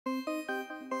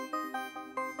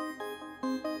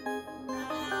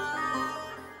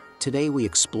Today we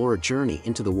explore a journey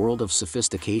into the world of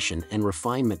sophistication and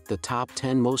refinement, the top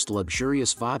 10 most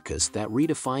luxurious vodkas that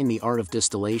redefine the art of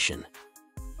distillation.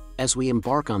 As we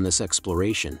embark on this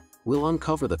exploration, we'll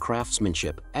uncover the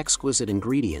craftsmanship, exquisite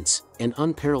ingredients, and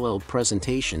unparalleled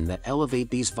presentation that elevate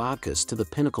these vodkas to the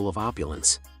pinnacle of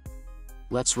opulence.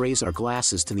 Let's raise our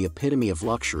glasses to the epitome of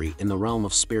luxury in the realm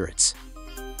of spirits.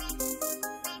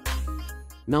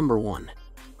 Number 1.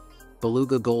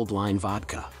 Beluga Gold Line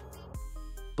Vodka.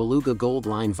 Beluga Gold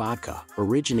Line Vodka,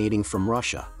 originating from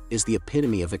Russia, is the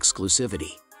epitome of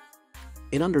exclusivity.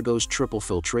 It undergoes triple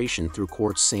filtration through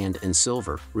quartz sand and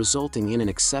silver, resulting in an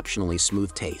exceptionally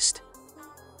smooth taste.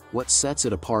 What sets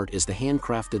it apart is the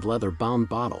handcrafted leather-bound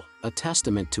bottle, a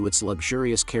testament to its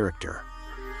luxurious character.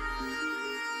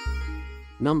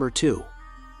 Number 2.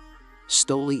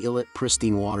 Stoli Illit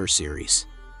Pristine Water Series.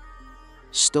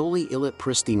 Stoli Illit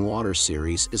Pristine Water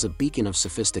Series is a beacon of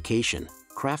sophistication,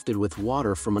 crafted with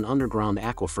water from an underground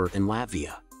aquifer in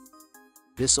Latvia.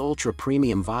 This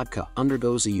ultra-premium vodka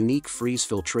undergoes a unique freeze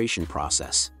filtration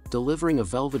process, delivering a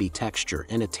velvety texture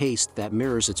and a taste that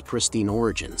mirrors its pristine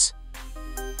origins.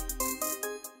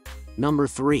 Number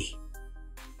 3.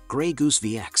 Grey Goose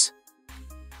VX.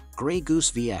 Grey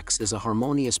Goose VX is a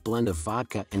harmonious blend of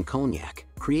vodka and cognac,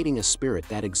 creating a spirit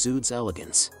that exudes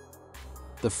elegance.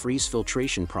 The freeze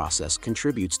filtration process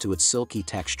contributes to its silky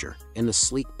texture, and the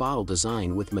sleek bottle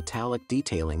design with metallic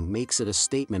detailing makes it a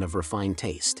statement of refined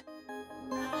taste.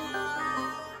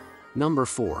 Number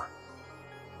 4.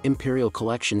 Imperial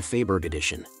Collection Fabberg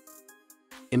Edition.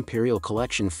 Imperial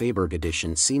Collection Fabberg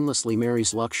Edition seamlessly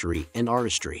marries luxury and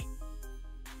artistry.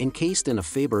 Encased in a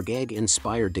Fabberg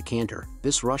egg-inspired decanter,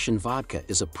 this Russian vodka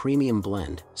is a premium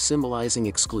blend, symbolizing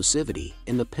exclusivity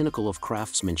and the pinnacle of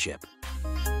craftsmanship.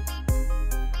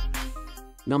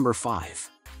 Number 5.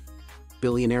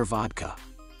 Billionaire Vodka.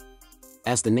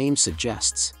 As the name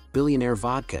suggests, Billionaire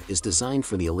Vodka is designed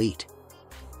for the elite.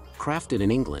 Crafted in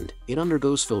England, it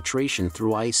undergoes filtration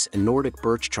through ice and Nordic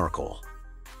birch charcoal.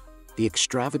 The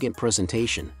extravagant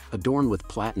presentation, adorned with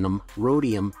platinum,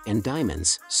 rhodium, and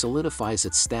diamonds, solidifies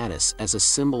its status as a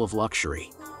symbol of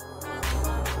luxury.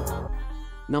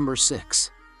 Number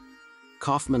 6.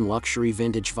 Kaufmann Luxury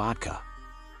Vintage Vodka.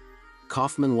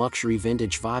 Kaufmann Luxury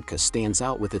Vintage Vodka stands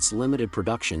out with its limited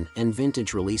production and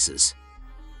vintage releases.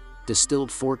 Distilled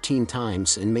 14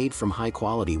 times and made from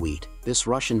high-quality wheat, this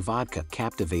Russian vodka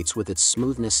captivates with its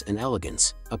smoothness and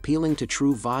elegance, appealing to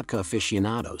true vodka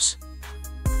aficionados.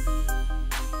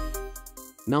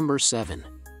 Number 7.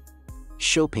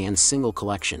 Chopin's Single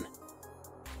Collection.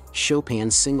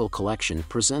 Chopin's Single Collection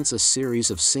presents a series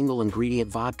of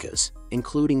single-ingredient vodkas,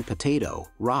 including potato,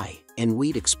 rye, and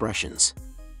wheat expressions.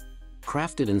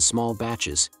 Crafted in small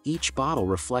batches, each bottle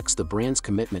reflects the brand's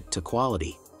commitment to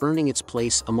quality, earning its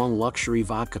place among luxury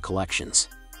vodka collections.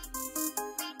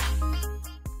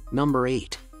 Number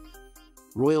 8.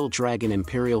 Royal Dragon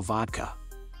Imperial Vodka.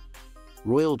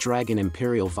 Royal Dragon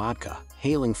Imperial Vodka,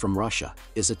 hailing from Russia,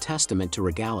 is a testament to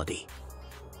regality.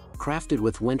 Crafted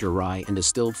with winter rye and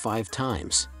distilled 5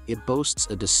 times, it boasts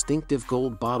a distinctive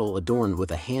gold bottle adorned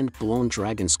with a hand-blown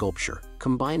dragon sculpture,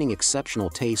 combining exceptional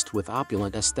taste with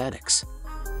opulent aesthetics.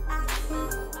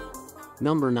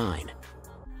 Number 9.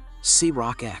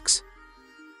 Ciroc X.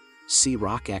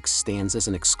 Ciroc X stands as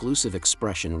an exclusive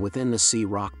expression within the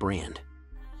Ciroc brand.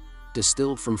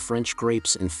 Distilled from French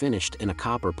grapes and finished in a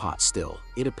copper pot still,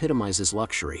 it epitomizes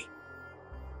luxury.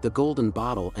 The golden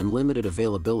bottle and limited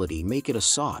availability make it a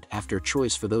sought-after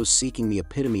choice for those seeking the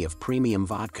epitome of premium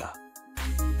vodka.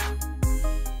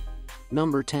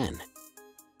 Number 10.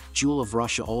 Jewel of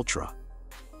Russia Ultra.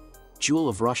 Jewel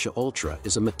of Russia Ultra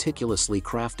is a meticulously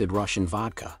crafted Russian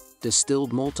vodka,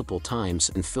 distilled multiple times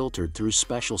and filtered through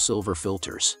special silver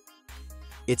filters.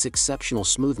 Its exceptional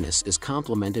smoothness is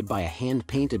complemented by a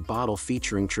hand-painted bottle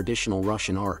featuring traditional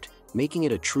Russian art, making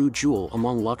it a true jewel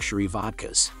among luxury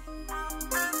vodkas.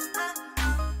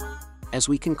 As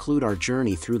we conclude our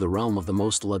journey through the realm of the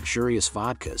most luxurious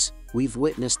vodkas, we've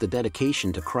witnessed the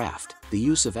dedication to craft, the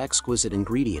use of exquisite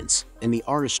ingredients, and the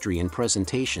artistry and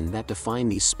presentation that define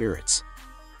these spirits.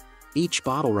 Each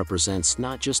bottle represents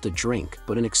not just a drink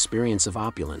but an experience of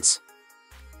opulence.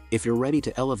 If you're ready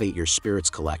to elevate your spirits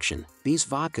collection, these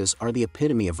vodkas are the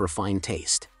epitome of refined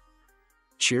taste.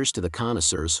 Cheers to the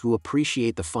connoisseurs who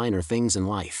appreciate the finer things in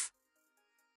life.